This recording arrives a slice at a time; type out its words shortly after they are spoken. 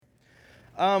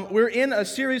We're in a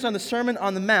series on the Sermon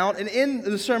on the Mount, and in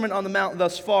the Sermon on the Mount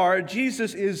thus far,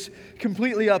 Jesus is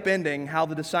completely upending how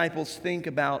the disciples think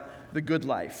about the good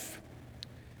life.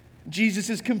 Jesus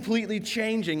is completely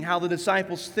changing how the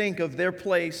disciples think of their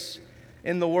place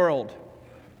in the world.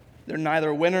 They're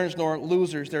neither winners nor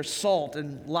losers. They're salt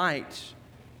and light.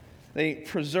 They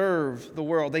preserve the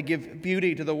world. They give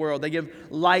beauty to the world. They give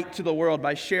light to the world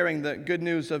by sharing the good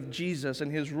news of Jesus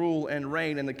and His rule and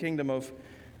reign in the kingdom of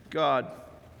God.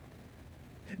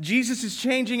 Jesus is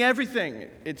changing everything,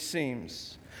 it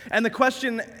seems. And the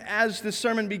question as this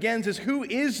sermon begins is, who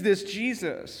is this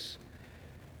Jesus?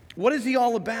 What is He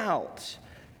all about?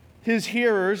 His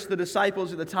hearers, the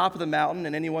disciples at the top of the mountain,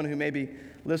 and anyone who may be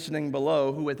listening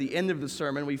below, who at the end of the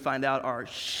sermon we find out are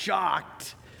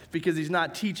shocked because He's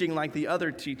not teaching like the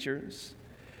other teachers.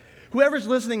 Whoever's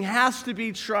listening has to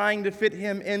be trying to fit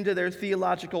Him into their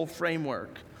theological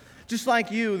framework. Just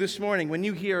like you this morning, when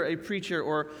you hear a preacher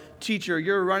or teacher,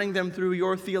 you're running them through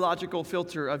your theological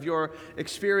filter of your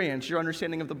experience, your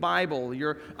understanding of the Bible,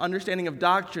 your understanding of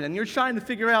doctrine, and you're trying to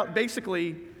figure out,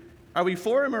 basically, are we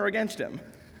for Him or against Him?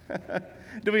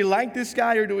 Do we like this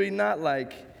guy or do we not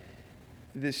like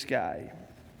this guy?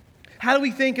 How do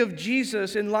we think of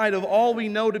Jesus in light of all we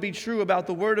know to be true about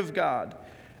the Word of God,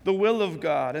 the will of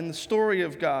God, and the story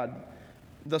of God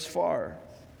thus far?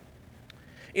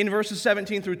 In verses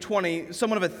 17 through 20,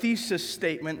 somewhat of a thesis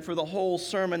statement for the whole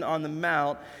Sermon on the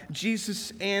Mount,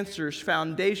 Jesus answers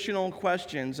foundational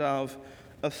questions of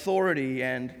authority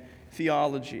and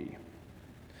theology.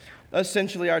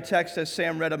 Essentially, our text, as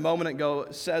Sam read a moment ago,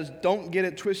 says, don't get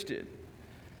it twisted.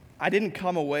 I didn't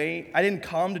come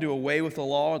to do away with the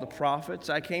law or the prophets.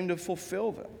 I came to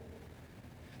fulfill them.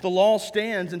 The law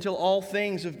stands until all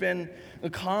things have been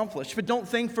accomplished. But don't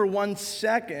think for 1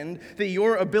 second that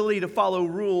your ability to follow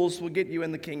rules will get you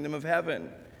in the kingdom of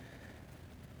heaven.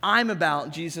 I'm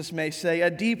about, Jesus may say, a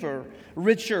deeper,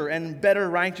 richer, and better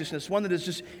righteousness, one that is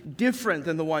just different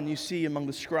than the one you see among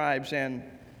the scribes and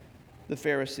the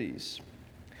Pharisees.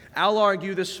 I'll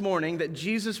argue this morning that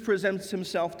Jesus presents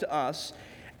Himself to us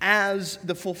as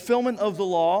the fulfillment of the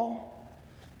law,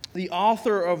 the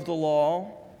author of the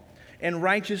law, and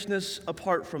righteousness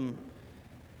apart from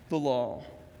the law.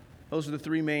 Those are the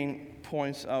three main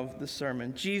points of the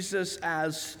sermon. Jesus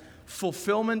as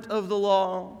fulfillment of the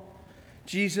law,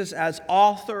 Jesus as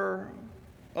author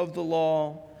of the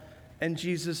law, and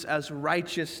Jesus as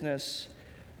righteousness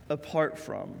apart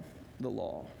from the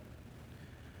law.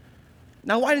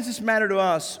 Now, why does this matter to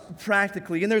us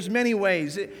practically? And there's many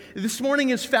ways. This morning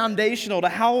is foundational to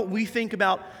how we think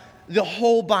about the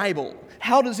whole Bible.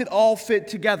 How does it all fit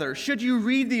together? Should you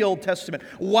read the Old Testament?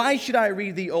 Why should I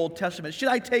read the Old Testament? Should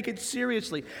I take it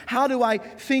seriously? How do I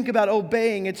think about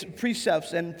obeying its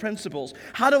precepts and principles?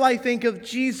 How do I think of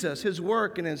Jesus, His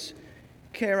work, and His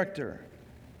character?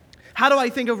 How do I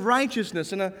think of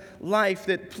righteousness in a life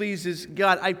that pleases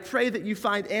God? I pray that you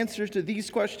find answers to these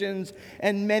questions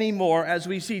and many more as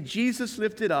we see Jesus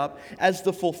lifted up as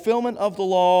the fulfillment of the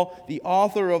law, the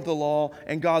author of the law,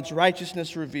 and God's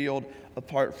righteousness revealed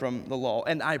apart from the law.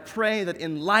 And I pray that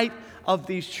in light of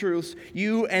these truths,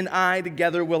 you and I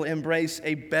together will embrace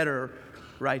a better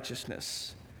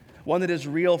righteousness. One that is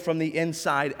real from the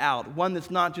inside out. One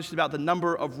that's not just about the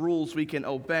number of rules we can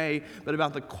obey, but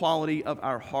about the quality of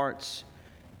our hearts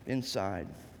inside.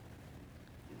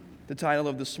 The title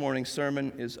of this morning's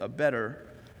sermon is A Better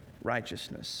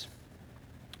Righteousness.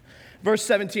 Verse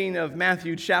 17 of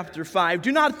Matthew chapter 5,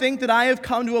 "Do not think that I have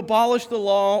come to abolish the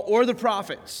law or the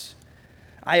prophets.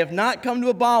 I have not come to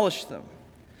abolish them,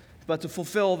 but to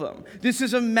fulfill them." This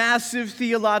is a massive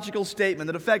theological statement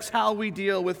that affects how we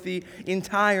deal with the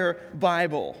entire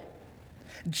Bible.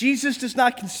 Jesus does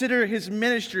not consider His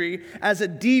ministry as a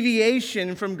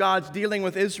deviation from God's dealing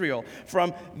with Israel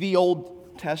from the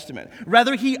Old Testament.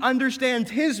 Rather, He understands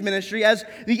His ministry as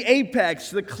the apex,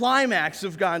 the climax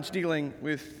of God's dealing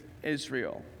with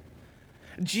Israel.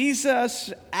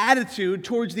 Jesus' attitude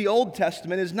towards the Old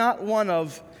Testament is not one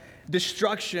of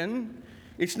destruction.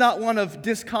 It's not one of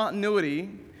discontinuity.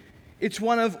 It's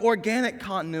one of organic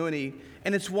continuity,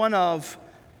 and it's one of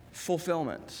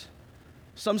fulfillment.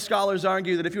 Some scholars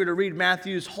argue that if you were to read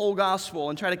Matthew's whole gospel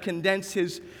and try to condense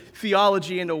his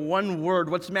theology into one word,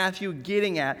 what's Matthew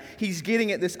getting at? He's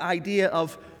getting at this idea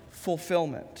of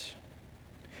fulfillment.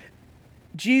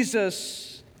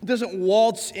 Jesus doesn't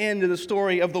waltz into the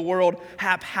story of the world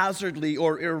haphazardly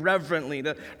or irreverently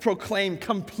to proclaim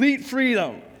complete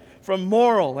freedom from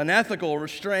moral and ethical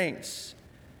restraints.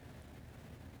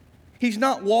 He's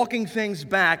not walking things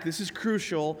back. This is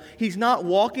crucial. He's not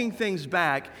walking things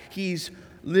back. He's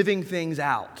living things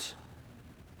out.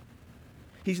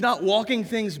 He's not walking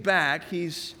things back,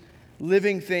 he's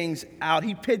living things out.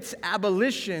 He pits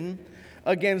abolition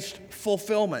against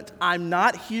fulfillment. I'm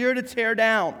not here to tear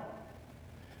down,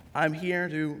 I'm here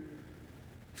to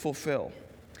fulfill.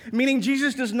 Meaning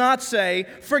Jesus does not say,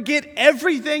 forget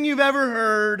everything you've ever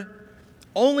heard,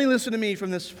 only listen to me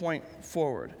from this point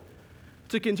forward.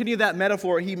 To continue that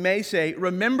metaphor, he may say,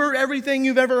 remember everything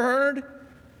you've ever heard?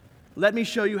 Let me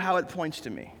show you how it points to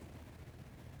me.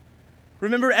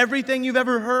 Remember everything you've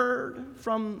ever heard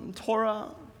from Torah?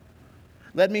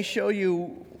 Let me show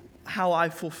you how I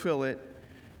fulfill it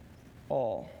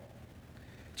all.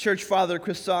 Church Father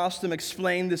Chrysostom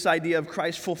explained this idea of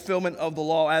Christ's fulfillment of the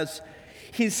law as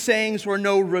his sayings were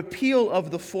no repeal of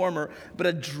the former, but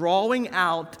a drawing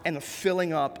out and a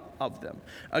filling up of them.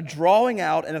 A drawing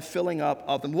out and a filling up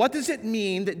of them. What does it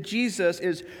mean that Jesus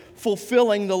is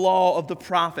fulfilling the law of the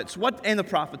prophets? What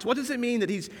does it mean that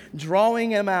he's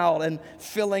drawing them out and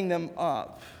filling them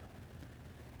up?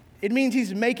 It means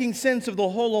he's making sense of the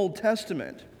whole Old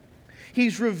Testament.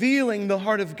 He's revealing the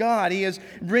heart of God. He is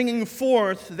bringing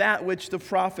forth that which the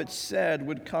prophets said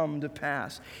would come to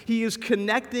pass. He is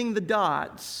connecting the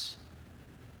dots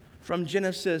from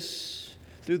Genesis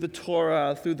through the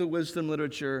Torah, through the wisdom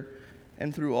literature,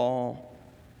 and through all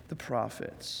the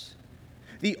prophets.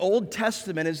 The Old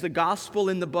Testament is the gospel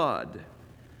in the bud.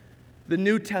 The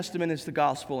New Testament is the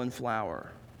gospel in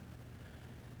flower.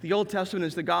 The Old Testament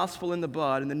is the gospel in the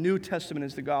bud, and the New Testament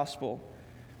is the gospel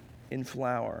in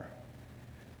flower.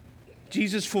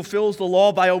 Jesus fulfills the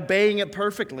law by obeying it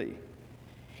perfectly.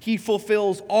 He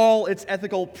fulfills all its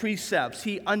ethical precepts.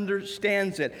 He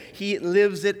understands it. He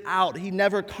lives it out. He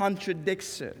never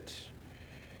contradicts it.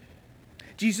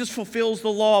 Jesus fulfills the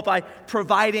law by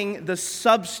providing the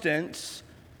substance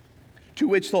to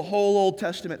which the whole Old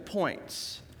Testament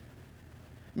points.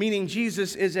 Meaning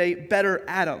Jesus is a better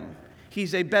Adam.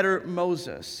 He's a better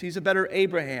Moses. He's a better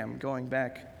Abraham, going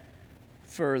back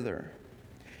further.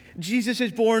 Jesus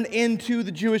is born into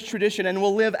the Jewish tradition and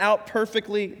will live out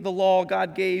perfectly the law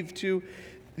God gave to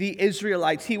the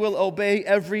Israelites. He will obey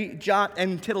every jot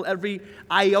and tittle, every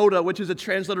iota, which is a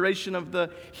transliteration of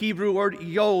the Hebrew word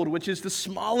yod, which is the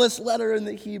smallest letter in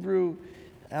the Hebrew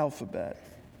alphabet.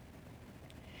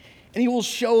 And he will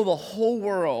show the whole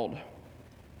world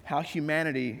how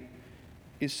humanity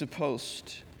is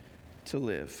supposed to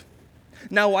live.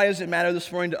 Now, why does it matter this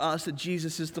morning to us that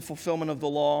Jesus is the fulfillment of the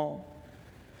law?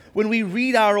 When we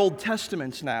read our Old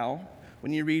Testaments now,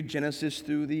 when you read Genesis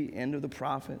through the end of the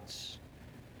prophets,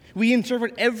 we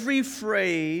interpret every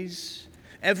phrase,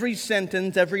 every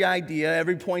sentence, every idea,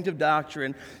 every point of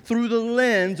doctrine through the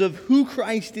lens of who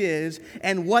Christ is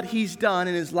and what he's done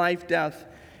in his life, death,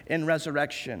 and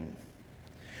resurrection.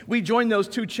 We join those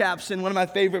two chaps in one of my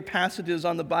favorite passages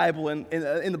on the Bible,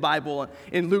 in the Bible,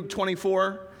 in Luke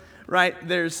 24, right?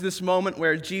 There's this moment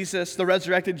where Jesus, the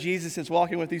resurrected Jesus, is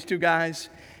walking with these two guys,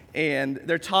 and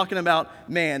they're talking about,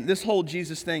 man, this whole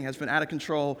Jesus thing has been out of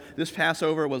control. This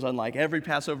Passover was unlike every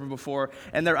Passover before.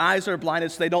 And their eyes are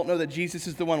blinded, so they don't know that Jesus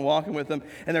is the one walking with them.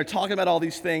 And they're talking about all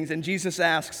these things. And Jesus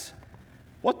asks,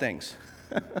 what things?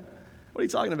 What are you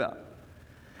talking about?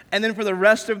 And then for the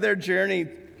rest of their journey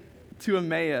to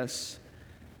Emmaus,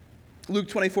 Luke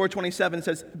 24:27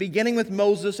 says, beginning with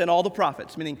Moses and all the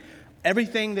prophets, meaning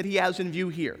everything that he has in view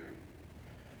here,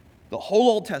 the whole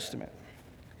Old Testament,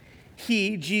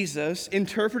 he, Jesus,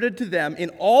 interpreted to them in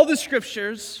all the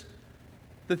scriptures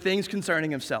the things concerning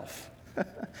himself.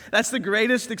 That's the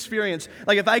greatest experience.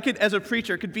 Like if I could, as a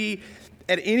preacher, could be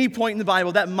at any point in the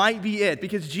Bible, that might be it,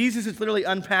 because Jesus is literally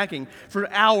unpacking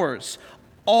for hours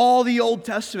all the Old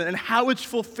Testament and how it's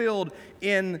fulfilled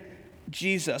in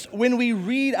Jesus. When we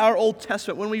read our Old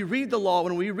Testament, when we read the law,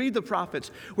 when we read the prophets,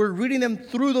 we're reading them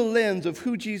through the lens of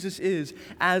who Jesus is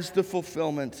as the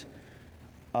fulfillment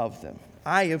of them.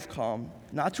 I have come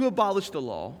not to abolish the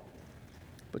law,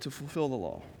 but to fulfill the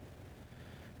law.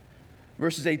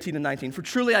 Verses 18 and 19. For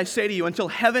truly I say to you, until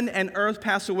heaven and earth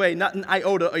pass away, not an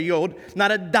iota, a yod,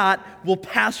 not a dot, will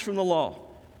pass from the law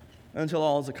until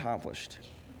all is accomplished.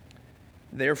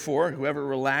 Therefore, whoever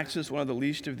relaxes one of the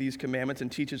least of these commandments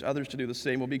and teaches others to do the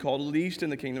same will be called least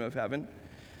in the kingdom of heaven.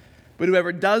 But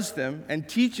whoever does them and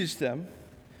teaches them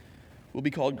will be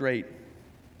called great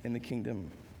in the kingdom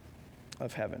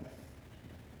of heaven.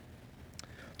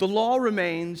 The law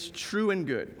remains true and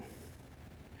good.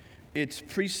 Its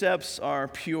precepts are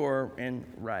pure and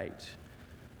right.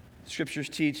 Scriptures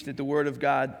teach that the word of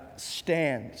God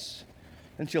stands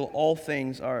until all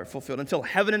things are fulfilled. Until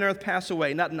heaven and earth pass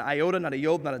away, not an iota, not a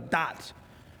yod, not a dot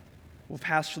will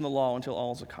pass from the law until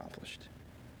all is accomplished.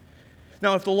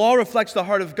 Now, if the law reflects the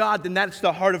heart of God, then that's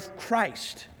the heart of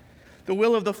Christ. The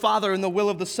will of the Father and the will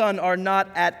of the Son are not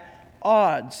at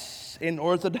odds in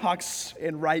Orthodox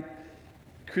and right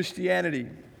Christianity.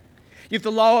 If the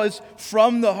law is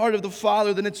from the heart of the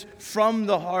Father, then it's from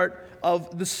the heart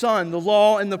of the Son. The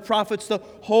law and the prophets, the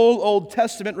whole Old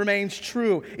Testament remains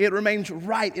true. It remains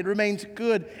right. It remains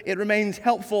good. It remains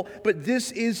helpful. But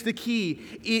this is the key.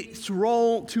 Its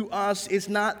role to us is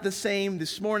not the same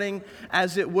this morning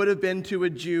as it would have been to a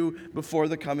Jew before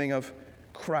the coming of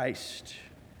Christ.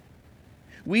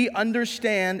 We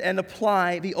understand and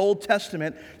apply the Old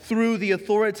Testament through the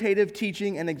authoritative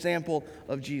teaching and example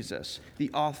of Jesus, the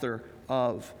author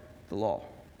of the law.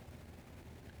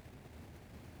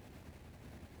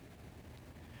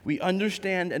 We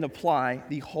understand and apply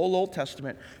the whole Old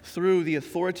Testament through the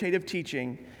authoritative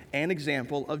teaching and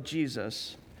example of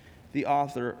Jesus, the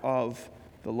author of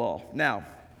the law. Now,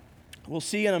 we'll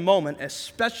see in a moment,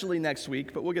 especially next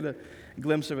week, but we'll get a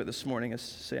glimpse of it this morning as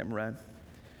Sam read.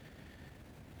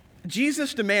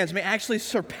 Jesus' demands may actually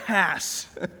surpass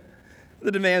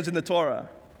the demands in the Torah,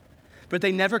 but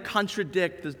they never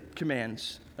contradict the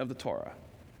commands of the Torah.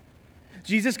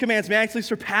 Jesus' commands may actually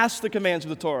surpass the commands of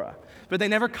the Torah, but they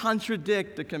never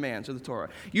contradict the commands of the Torah.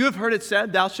 You have heard it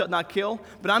said, thou shalt not kill,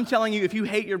 but I'm telling you, if you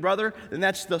hate your brother, then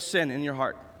that's the sin in your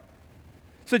heart.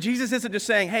 So Jesus isn't just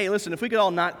saying, hey, listen, if we could all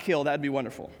not kill, that'd be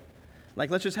wonderful. Like,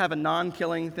 let's just have a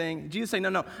non-killing thing. Jesus is saying,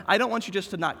 no, I don't want you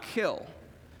just to not kill.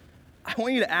 I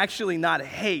want you to actually not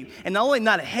hate. And not only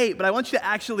not hate, but I want you to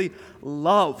actually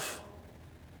love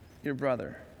your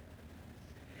brother.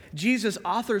 Jesus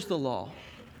authors the law.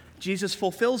 Jesus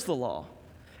fulfills the law.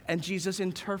 And Jesus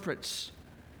interprets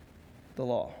the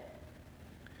law.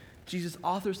 Jesus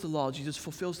authors the law. Jesus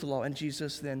fulfills the law. And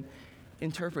Jesus then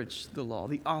interprets the law.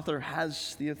 The author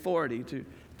has the authority to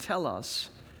tell us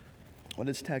what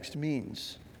his text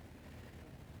means.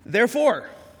 Therefore,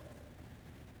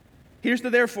 here's the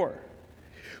therefore.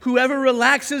 Whoever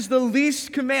relaxes the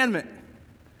least commandment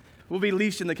will be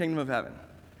least in the kingdom of heaven.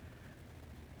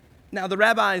 Now, the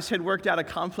rabbis had worked out a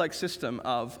complex system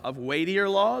of weightier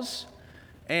laws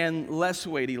and less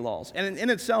weighty laws. And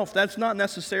in itself, that's not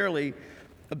necessarily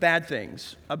a bad thing,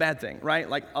 right?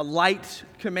 Like a light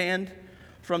command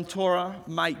from Torah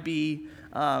might be,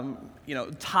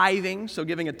 tithing, so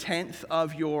giving a tenth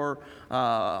of your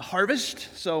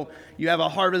harvest. So you have a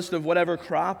harvest of whatever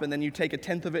crop, and then you take a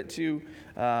tenth of it to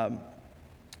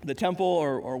the temple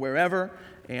or wherever,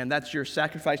 and that's your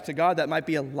sacrifice to God. That might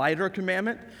be a lighter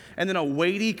commandment. And then a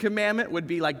weighty commandment would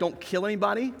be like, don't kill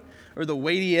anybody. Or the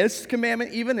weightiest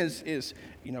commandment even is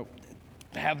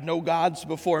have no gods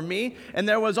before me. And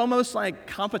there was almost like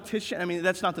competition. I mean,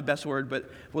 that's not the best word, but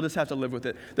we'll just have to live with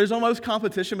it. There's almost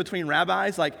competition between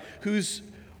rabbis, like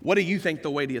what do you think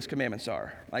the weightiest commandments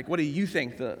are? Like, what do you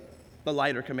think the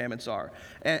lighter commandments are?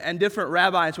 And different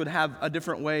rabbis would have a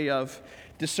different way of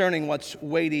discerning what's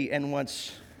weighty and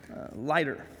what's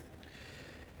lighter.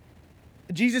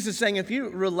 Jesus is saying if you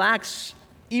relax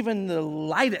even the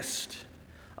lightest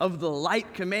of the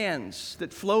light commands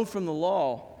that flow from the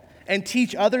law and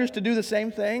teach others to do the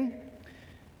same thing,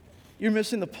 you're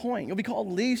missing the point. You'll be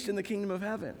called least in the kingdom of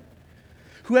heaven.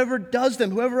 Whoever does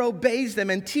them, whoever obeys them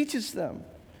and teaches them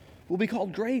will be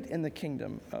called great in the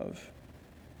kingdom of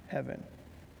heaven.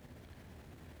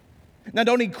 Now,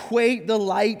 don't equate the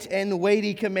light and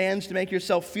weighty commands to make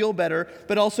yourself feel better,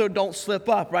 but also don't slip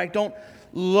up, right? Don't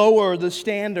lower the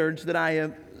standards that I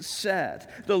have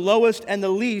set. The lowest and the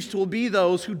least will be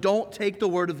those who don't take the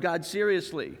word of God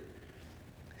seriously.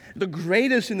 The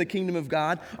greatest in the kingdom of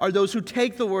God are those who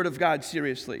take the word of God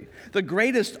seriously. The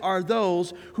greatest are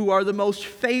those who are the most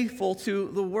faithful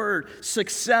to the word.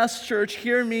 Success, church,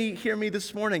 hear me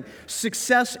this morning.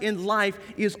 Success in life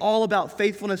is all about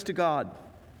faithfulness to God.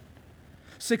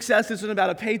 Success isn't about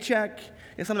a paycheck.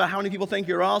 It's not about how many people think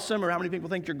you're awesome or how many people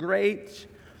think you're great.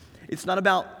 It's not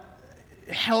about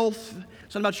health.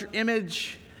 It's not about your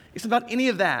image. It's not about any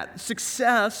of that.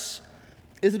 Success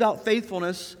is about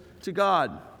faithfulness to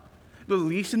God. The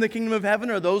least in the kingdom of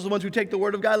heaven are those the ones who take the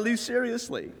word of God least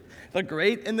seriously. The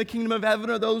great in the kingdom of heaven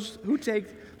are those who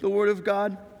take the word of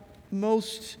God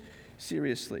most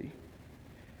seriously.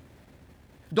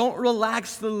 Don't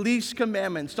relax the least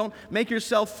commandments. Don't make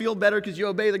yourself feel better because you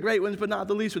obey the great ones but not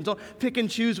the least ones. Don't pick and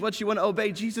choose what you want to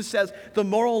obey. Jesus says the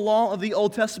moral law of the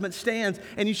Old Testament stands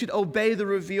and you should obey the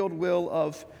revealed will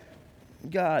of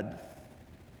God.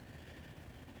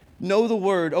 Know the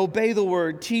word, obey the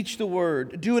word, teach the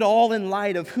word. Do it all in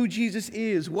light of who Jesus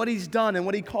is, what he's done, and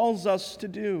what he calls us to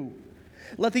do.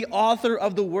 Let the author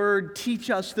of the word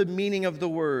teach us the meaning of the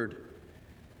word,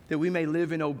 that we may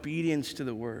live in obedience to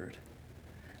the word.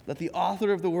 Let the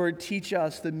author of the word teach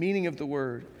us the meaning of the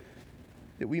word,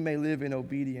 that we may live in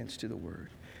obedience to the word.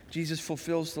 Jesus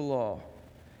fulfills the law,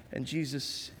 and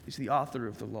Jesus is the author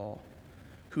of the law,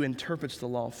 who interprets the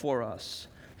law for us,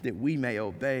 that we may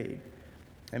obey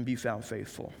and be found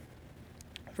faithful.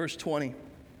 Verse 20.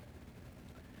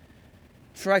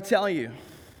 For I tell you,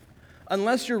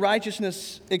 unless your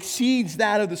righteousness exceeds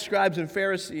that of the scribes and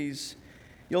Pharisees,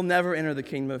 you'll never enter the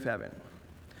kingdom of heaven.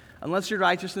 Unless your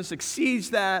righteousness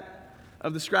exceeds that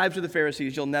of the scribes or the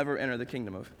Pharisees, you'll never enter the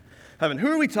kingdom of heaven.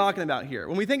 Who are we talking about here?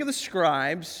 When we think of the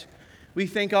scribes, we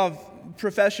think of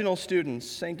professional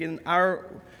students, think in our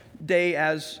day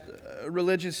as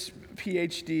religious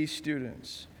PhD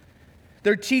students.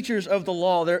 They're teachers of the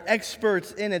law. They're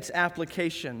experts in its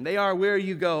application. They are where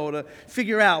you go to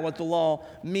figure out what the law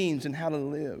means and how to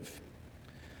live.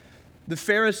 The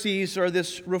Pharisees are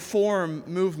this reform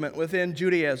movement within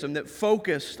Judaism that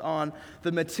focused on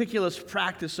the meticulous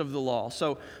practice of the law.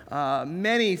 So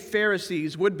many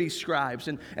Pharisees would be scribes,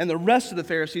 and the rest of the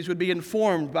Pharisees would be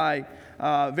informed by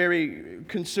very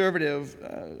conservative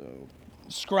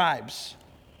scribes.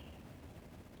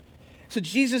 So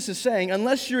Jesus is saying,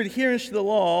 unless your adherence to the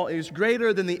law is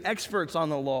greater than the experts on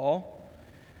the law,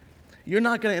 you're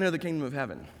not going to enter the kingdom of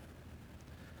heaven.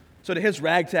 So to his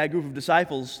ragtag group of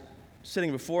disciples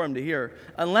sitting before him to hear,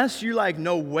 unless you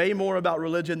know way more about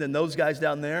religion than those guys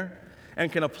down there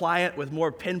and can apply it with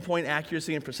more pinpoint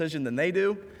accuracy and precision than they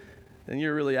do, then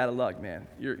you're really out of luck, man.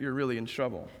 You're really in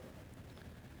trouble.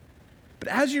 But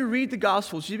as you read the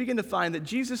Gospels, you begin to find that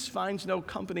Jesus finds no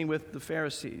company with the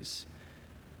Pharisees.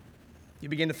 You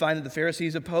begin to find that the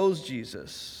Pharisees oppose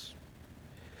Jesus,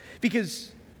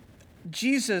 because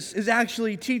Jesus is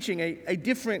actually teaching a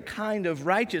different kind of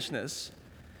righteousness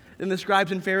than the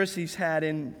scribes and Pharisees had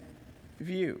in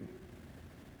view.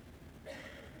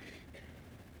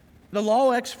 The law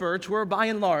experts were, by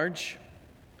and large,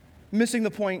 missing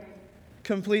the point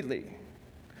completely.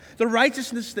 The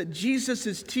righteousness that Jesus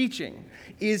is teaching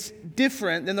is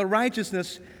different than the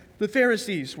righteousness the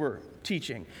Pharisees were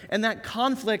teaching. And that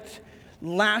conflict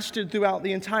lasted throughout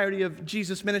the entirety of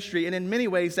Jesus' ministry, and in many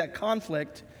ways that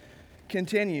conflict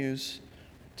continues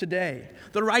today.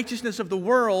 The righteousness of the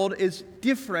world is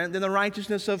different than the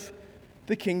righteousness of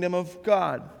the kingdom of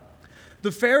God.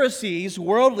 The Pharisees,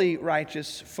 worldly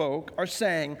righteous folk, are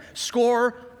saying,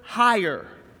 score higher.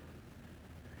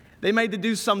 They may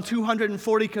deduce some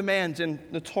 240 commands in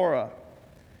the Torah.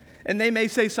 And they may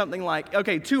say something like,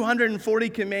 okay, 240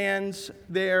 commands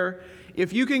there.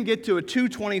 If you can get to a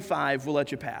 225, we'll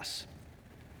let you pass.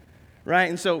 Right?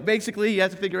 And so basically you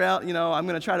have to figure out, I'm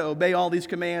going to try to obey all these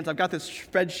commands. I've got this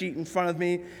spreadsheet in front of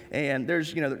me, and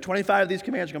there's, 25 of these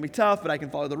commands are going to be tough, but I can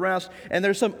follow the rest. And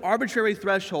there's some arbitrary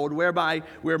threshold whereby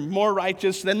we're more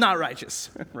righteous than not righteous,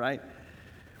 right?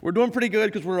 We're doing pretty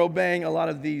good because we're obeying a lot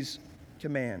of these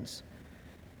commands.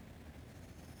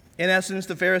 In essence,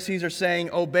 the Pharisees are saying,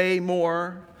 obey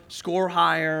more, score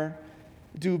higher,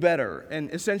 do better.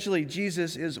 And essentially,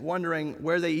 Jesus is wondering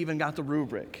where they even got the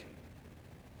rubric.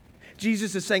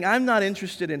 Jesus is saying, I'm not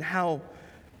interested in how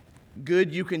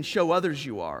good you can show others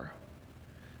you are.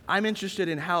 I'm interested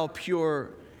in how pure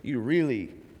you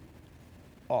really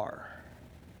are.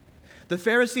 The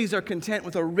Pharisees are content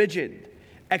with a rigid,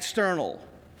 external,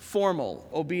 formal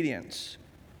obedience.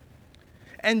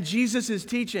 And Jesus is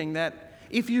teaching that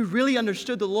if you really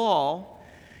understood the law,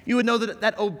 you would know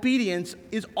that obedience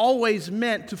is always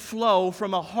meant to flow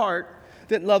from a heart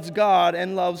that loves God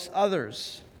and loves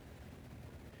others.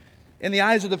 In the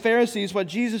eyes of the Pharisees, what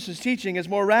Jesus is teaching is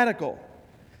more radical.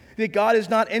 That God is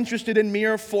not interested in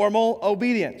mere formal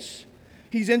obedience.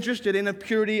 He's interested in a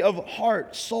purity of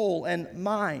heart, soul, and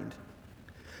mind.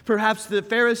 Perhaps the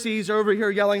Pharisees are over here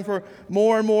yelling for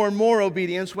more and more and more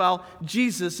obedience, while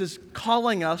Jesus is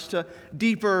calling us to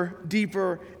deeper,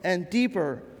 deeper, and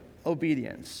deeper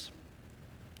obedience.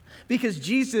 Because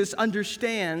Jesus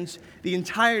understands the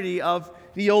entirety of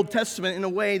the Old Testament in a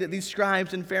way that these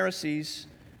scribes and Pharisees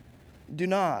do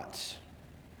not.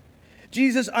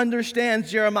 Jesus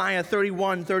understands Jeremiah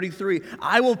 31:33.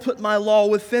 I will put my law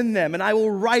within them, and I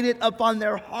will write it upon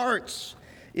their hearts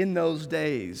in those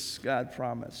days, God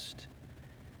promised.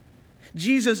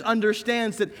 Jesus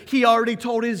understands that he already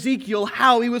told Ezekiel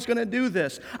how he was going to do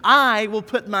this. I will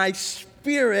put my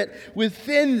spirit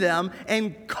within them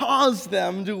and cause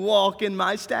them to walk in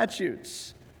my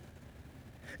statutes.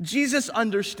 Jesus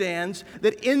understands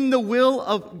that in the will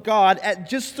of God, at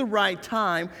just the right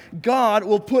time, God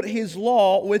will put his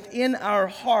law within our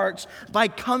hearts by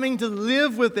coming to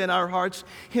live within our hearts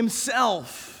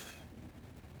himself.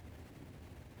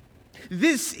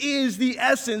 This is the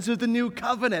essence of the new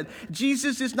covenant.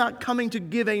 Jesus is not coming to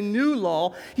give a new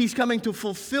law. He's coming to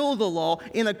fulfill the law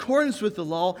in accordance with the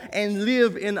law and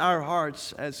live in our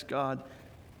hearts as God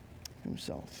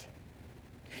himself.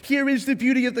 Here is the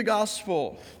beauty of the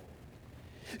gospel.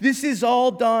 This is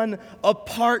all done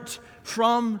apart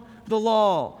from the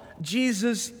law.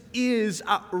 Jesus is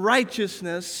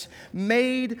righteousness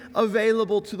made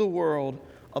available to the world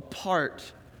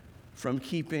apart from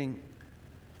keeping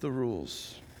the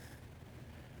rules.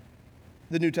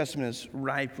 The New Testament is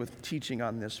ripe with teaching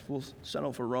on this. We'll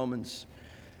settle for Romans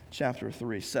chapter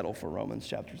 3. Settle for Romans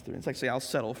chapter 3. It's like saying, I'll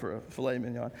settle for a filet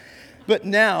mignon. But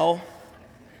now,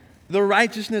 the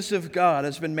righteousness of God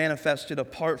has been manifested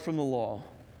apart from the law,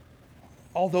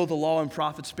 although the law and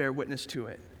prophets bear witness to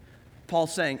it.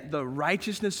 Paul's saying the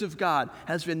righteousness of God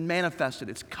has been manifested.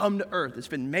 It's come to earth. It's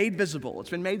been made visible. It's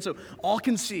been made so all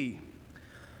can see,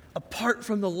 apart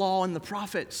from the law and the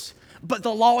prophets. But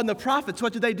the law and the prophets,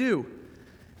 what do?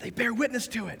 They bear witness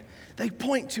to it. They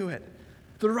point to it.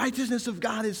 The righteousness of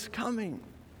God is coming.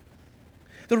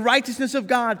 The righteousness of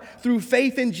God through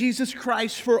faith in Jesus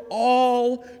Christ for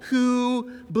all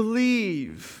who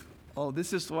believe. Oh,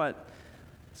 this is what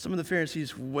some of the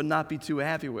Pharisees would not be too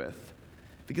happy with,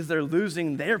 because they're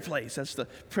losing their place as the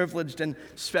privileged and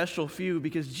special few,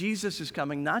 because Jesus is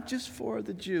coming not just for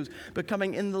the Jews, but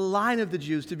coming in the line of the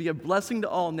Jews to be a blessing to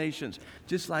all nations,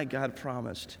 just like God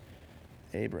promised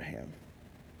Abraham.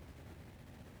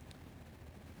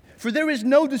 For there is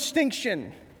no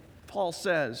distinction, Paul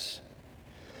says,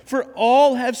 for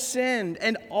all have sinned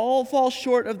and all fall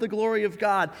short of the glory of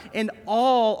God, and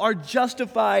all are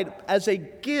justified as a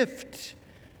gift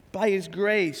by his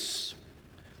grace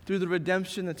through the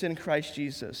redemption that's in Christ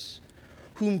Jesus,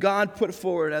 whom God put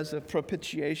forward as a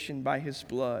propitiation by his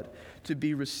blood to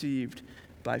be received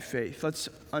by faith. Let's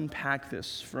unpack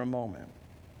this for a moment.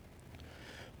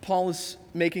 Paul is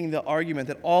making the argument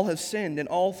that all have sinned and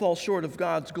all fall short of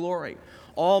God's glory.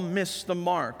 All miss the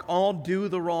mark. All do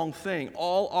the wrong thing.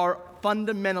 All are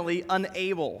fundamentally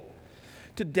unable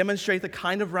to demonstrate the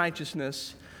kind of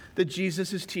righteousness that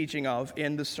Jesus is teaching of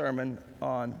in the Sermon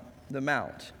on the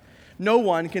Mount. No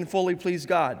one can fully please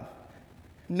God.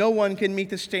 No one can meet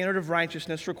the standard of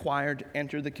righteousness required to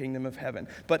enter the kingdom of heaven.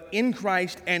 But in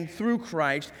Christ and through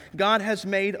Christ, God has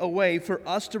made a way for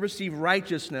us to receive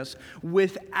righteousness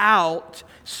without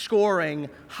scoring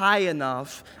high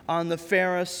enough on the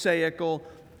Pharisaical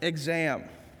exam.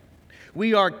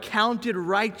 We are counted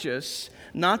righteous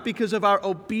not because of our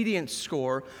obedience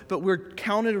score, but we're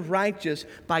counted righteous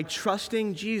by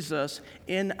trusting Jesus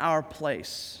in our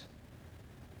place.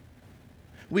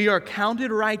 We are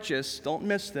counted righteous, don't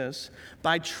miss this,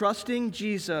 by trusting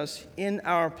Jesus in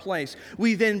our place.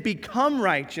 We then become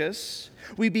righteous.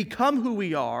 We become who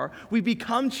we are. We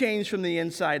become changed from the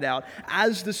inside out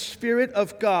as the Spirit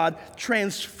of God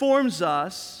transforms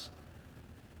us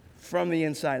from the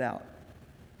inside out.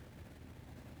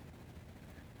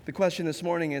 The question this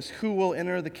morning is, who will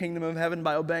enter the kingdom of heaven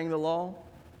by obeying the law?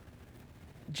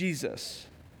 Jesus.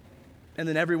 And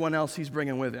then everyone else he's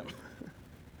bringing with him.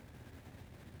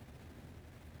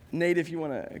 Nate, if you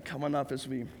want to come on up as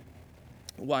we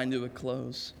wind to a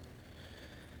close.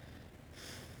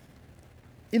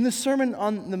 In the Sermon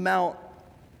on the Mount,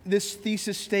 this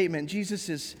thesis statement, Jesus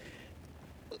is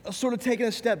sort of taking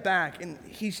a step back, and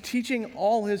he's teaching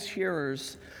all his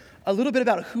hearers a little bit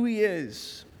about who he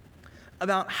is,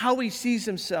 about how he sees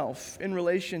himself in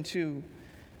relation to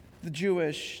the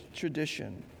Jewish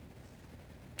tradition.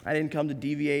 I didn't come to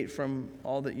deviate from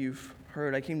all that you've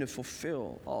heard. I came to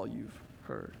fulfill all you've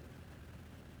heard.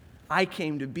 I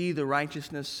came to be the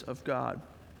righteousness of God,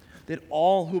 that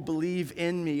all who believe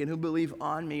in me and who believe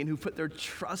on me and who put their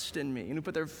trust in me and who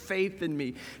put their faith in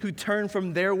me, who turn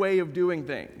from their way of doing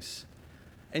things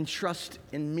and trust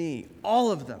in me,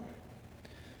 all of them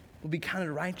will be counted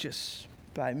righteous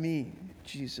by me,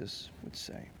 Jesus would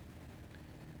say.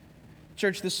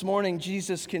 Church, this morning,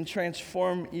 Jesus can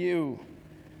transform you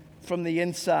from the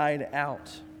inside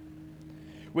out.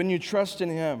 When you trust in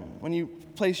him, when you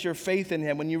place your faith in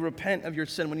him, when you repent of your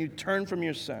sin, when you turn from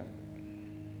your sin.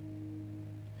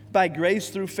 By grace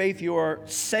through faith you are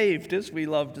saved, as we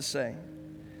love to say.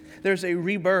 There's a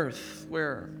rebirth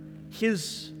where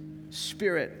his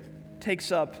Spirit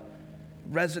takes up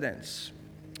residence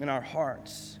in our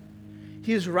hearts.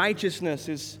 His righteousness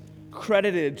is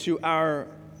credited to our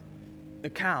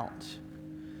account.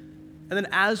 And then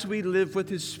as we live with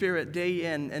his Spirit day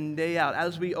in and day out,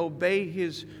 as we obey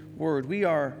his word, we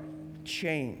are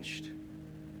changed.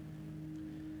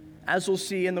 As we'll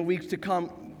see in the weeks to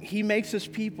come, he makes us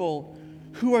people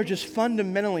who are just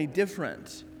fundamentally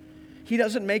different. He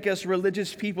doesn't make us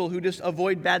religious people who just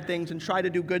avoid bad things and try to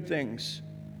do good things.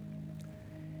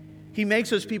 He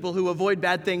makes us people who avoid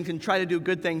bad things and try to do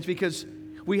good things because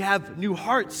we have new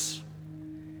hearts.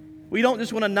 We don't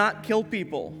just want to not kill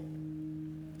people.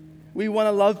 We want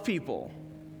to love people.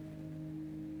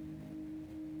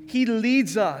 He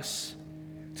leads us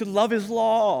to love His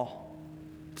law,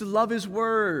 to love His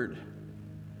word,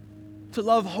 to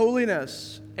love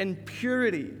holiness and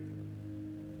purity,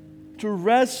 to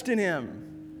rest in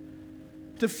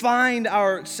Him, to find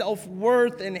our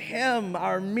self-worth in Him,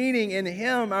 our meaning in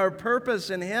Him, our purpose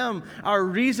in Him, our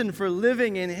reason for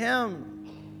living in Him.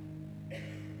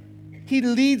 He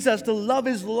leads us to love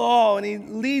His law, and He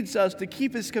leads us to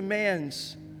keep His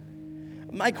commands.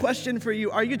 My question for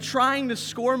you, are you trying to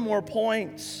score more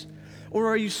points, or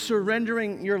are you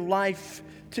surrendering your life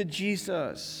to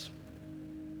Jesus?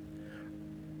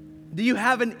 Do you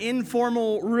have an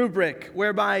informal rubric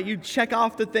whereby you check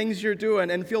off the things you're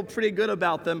doing and feel pretty good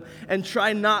about them and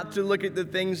try not to look at the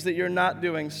things that you're not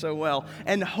doing so well,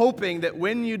 and hoping that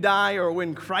when you die or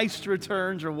when Christ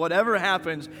returns or whatever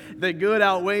happens, the good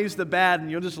outweighs the bad and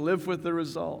you'll just live with the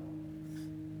result?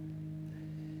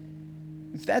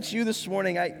 If that's you this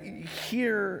morning, I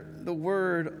hear the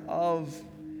word of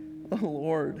the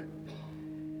Lord.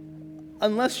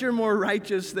 Unless you're more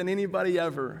righteous than anybody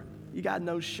ever, you got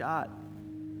no shot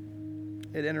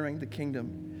at entering the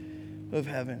kingdom of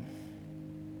heaven.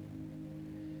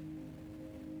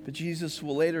 But Jesus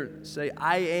will later say,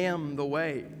 I am the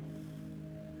way.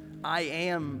 I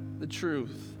am the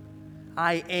truth.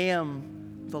 I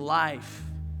am the life.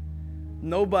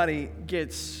 Nobody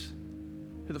gets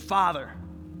to the Father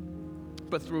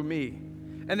but through me.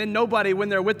 And then nobody, when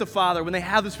they're with the Father, when they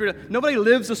have the Spirit, nobody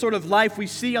lives the sort of life we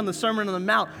see on the Sermon on the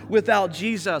Mount without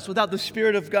Jesus, without the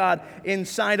Spirit of God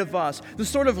inside of us. The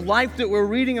sort of life that we're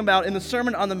reading about in the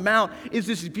Sermon on the Mount is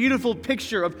this beautiful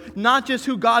picture of not just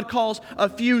who God calls a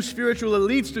few spiritual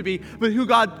elites to be, but who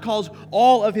God calls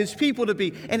all of His people to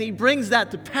be. And He brings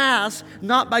that to pass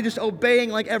not by just obeying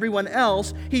like everyone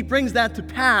else. He brings that to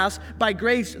pass by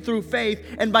grace through faith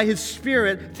and by His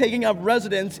Spirit taking up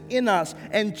residence in us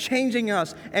and changing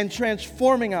us and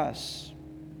transforming us.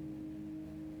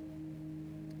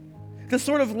 The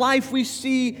sort of life we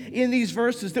see in these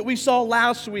verses that we saw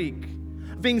last week,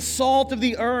 being salt of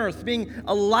the earth, being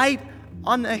a light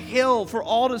on a hill for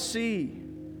all to see.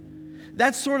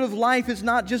 That sort of life is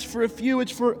not just for a few,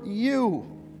 it's for you.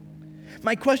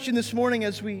 My question this morning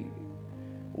as we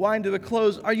wind to a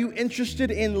close, are you interested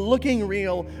in looking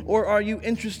real, or are you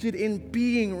interested in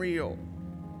being real?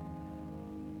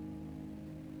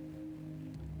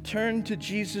 Turn to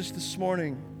Jesus this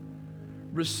morning.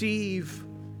 Receive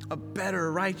a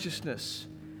better righteousness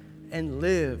and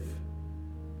live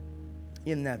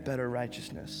in that better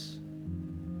righteousness.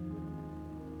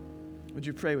 Would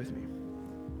you pray with me?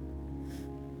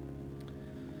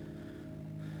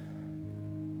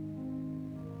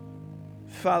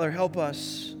 Father, help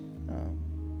us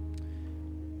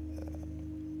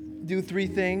do three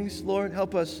things. Lord,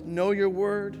 help us know your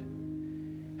word.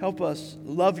 Help us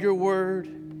love your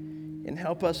word. And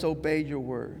help us obey your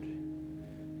word.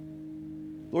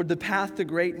 Lord, the path to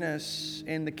greatness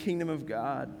in the kingdom of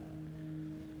God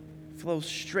flows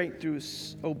straight through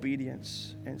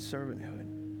obedience and servanthood.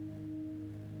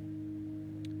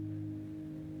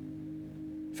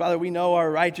 Father, we know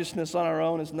our righteousness on our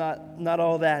own is not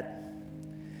all that,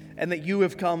 and that you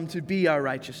have come to be our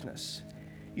righteousness.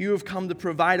 You have come to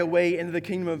provide a way into the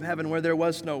kingdom of heaven where there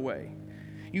was no way.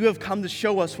 You have come to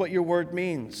show us what your word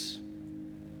means.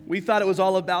 We thought it was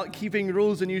all about keeping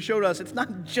rules, and you showed us it's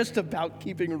not just about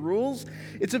keeping rules.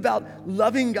 It's about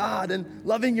loving God and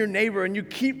loving your neighbor, and you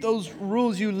keep those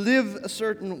rules. You live a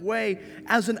certain way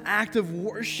as an act of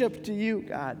worship to you,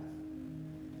 God.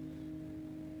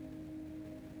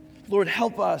 Lord,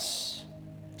 help us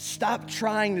stop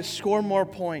trying to score more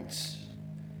points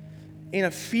in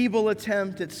a feeble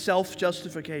attempt at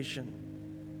self-justification.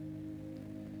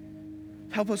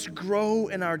 Help us grow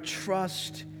in our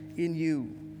trust in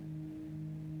you.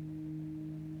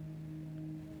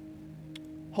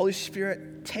 Holy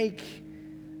Spirit, take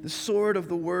the sword of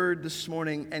the word this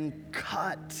morning and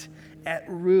cut at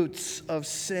roots of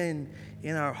sin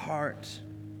in our heart,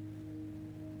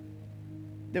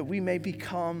 that we may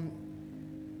become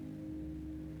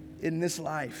in this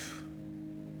life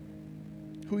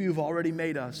who you've already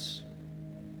made us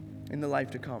in the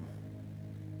life to come.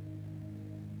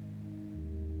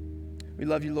 We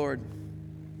love you, Lord.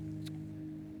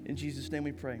 In Jesus' name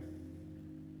we pray.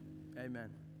 Amen.